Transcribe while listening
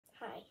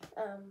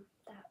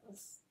That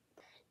was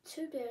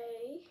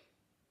today.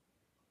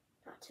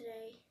 Not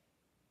today.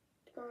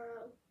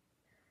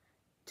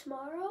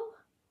 Tomorrow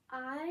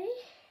I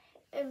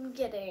am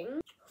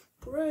getting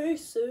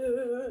braces.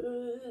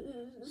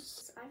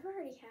 I've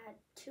already had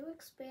 2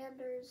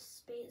 expanders,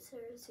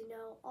 spacers, you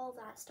know, all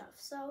that stuff.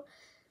 So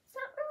it's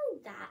not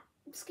really that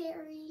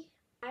scary.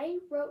 I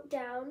wrote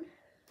down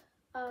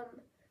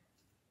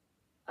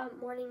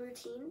morning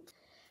routine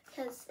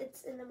because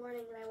it's in the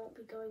morning and I won't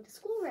be going to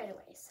school right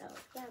away. So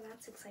yeah,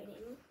 that's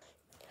exciting.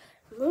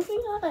 Moving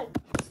on.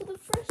 So the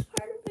first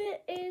part of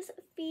it is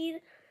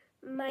feed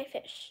my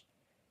fish.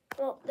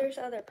 Well, there's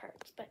other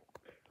parts, but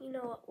you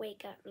know what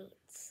wake up means.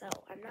 So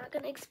I'm not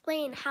going to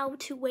explain how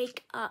to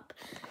wake up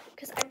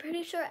because I'm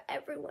pretty sure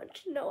everyone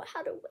should know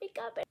how to wake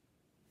up.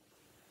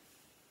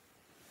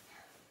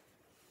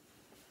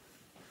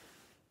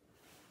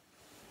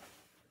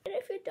 And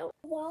if you don't,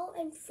 while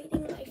I'm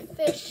feeding my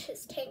fish,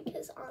 his tank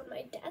is on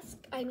my desk.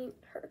 I mean,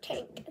 her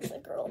tank is a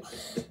girl.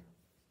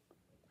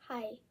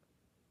 Hi.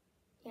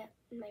 Yeah,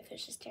 my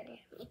fish is staring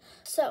at me.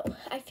 So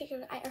I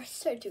figured I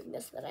started doing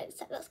this, and then I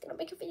decided I was gonna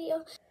make a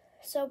video.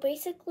 So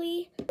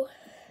basically,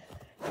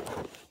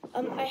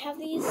 I have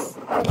these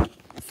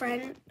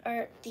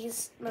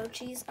these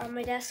mochis on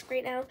my desk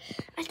right now.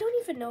 I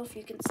don't even know if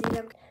you can see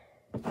them.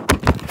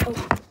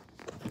 Oh,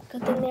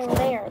 good thing they were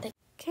there.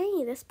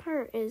 Okay, this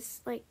part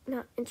is like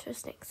not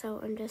interesting, so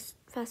I'm just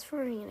fast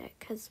forwarding it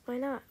because why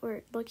not?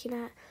 We're looking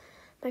at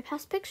my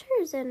past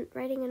pictures and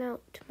writing a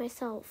note to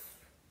myself.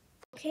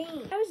 Okay,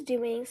 I was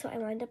doing, so I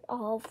lined up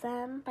all of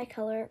them by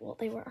color. Well,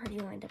 they were already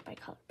lined up by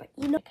color, but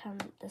you know, come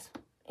this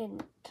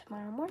in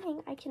tomorrow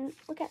morning, I can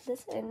look at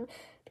this and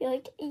be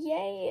like,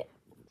 yay.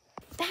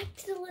 Back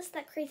to the list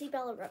that Crazy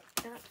Bella wrote.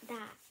 Not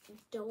that.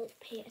 Don't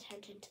pay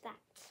attention to that,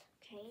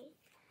 okay?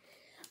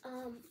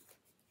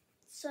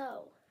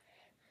 So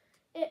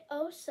it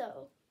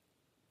also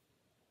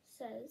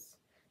says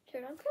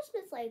turn on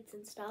Christmas lights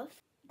and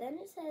stuff. Then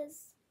it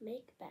says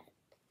make bed.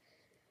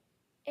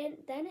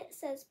 And then it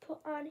says put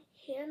on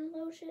hand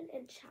lotion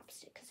and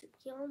chapstick, because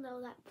we all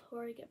know that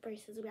before we get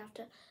braces, we have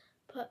to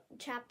put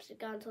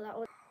chapstick on so that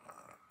when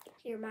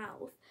your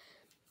mouth,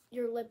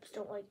 your lips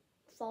don't like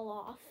fall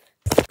off.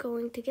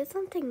 Going to get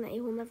something that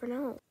you will never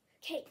know.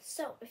 Okay,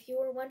 so if you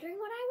were wondering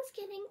what I was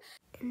getting,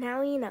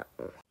 now you know.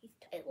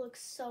 It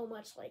looks so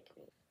much like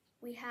me.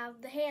 We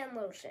have the hand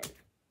lotion.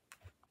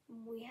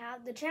 We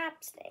have the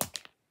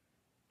chapstick.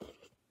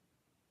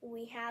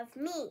 We have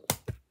me.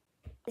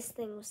 This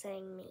thing was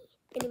saying me.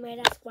 And you might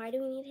ask, why do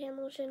we need hand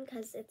lotion?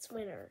 Because it's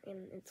winter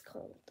and it's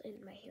cold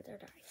and my hands are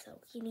dry, so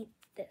you need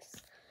this.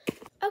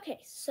 Okay,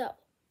 so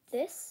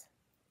this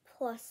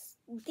plus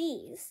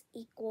these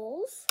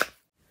equals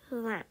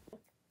that.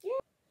 Yeah.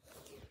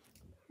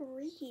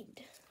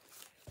 Read.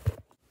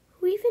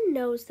 Who even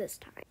knows this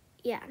time?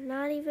 Yeah,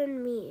 not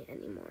even me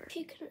anymore. If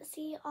you couldn't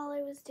see, all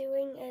I was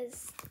doing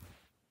is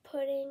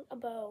putting a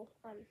bow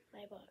on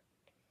my book.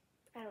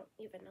 I don't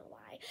even know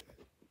why.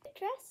 Get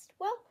dressed?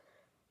 Well,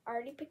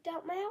 already picked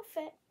out my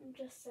outfit. I'm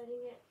just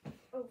setting it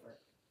over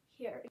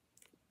here.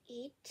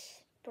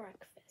 Eat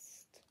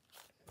breakfast.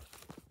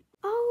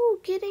 Oh,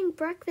 getting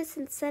breakfast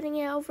and setting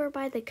it over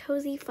by the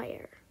cozy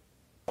fire.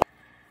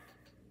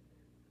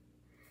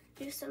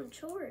 Do some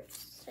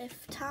chores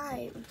if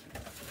time.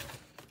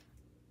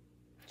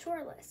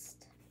 Chore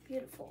list.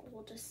 Beautiful.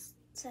 We'll just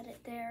set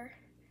it there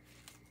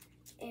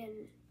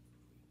and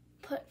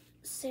put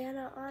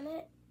Santa on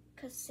it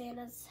because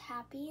Santa's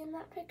happy in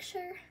that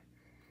picture.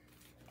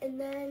 And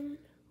then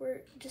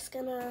we're just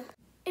gonna,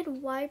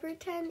 in why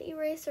pretend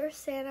eraser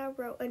Santa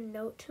wrote a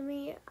note to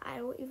me, I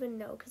don't even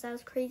know because I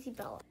was Crazy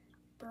Bella.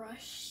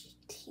 Brush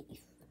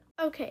teeth.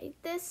 Okay,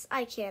 this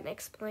I can't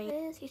explain.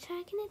 Is you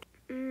checking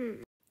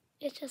it?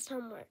 It's just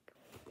homework.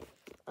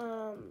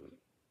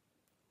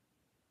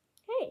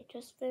 Hey,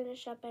 just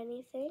finish up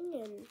anything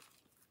and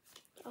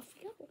off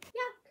you go.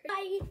 Yeah,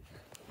 bye.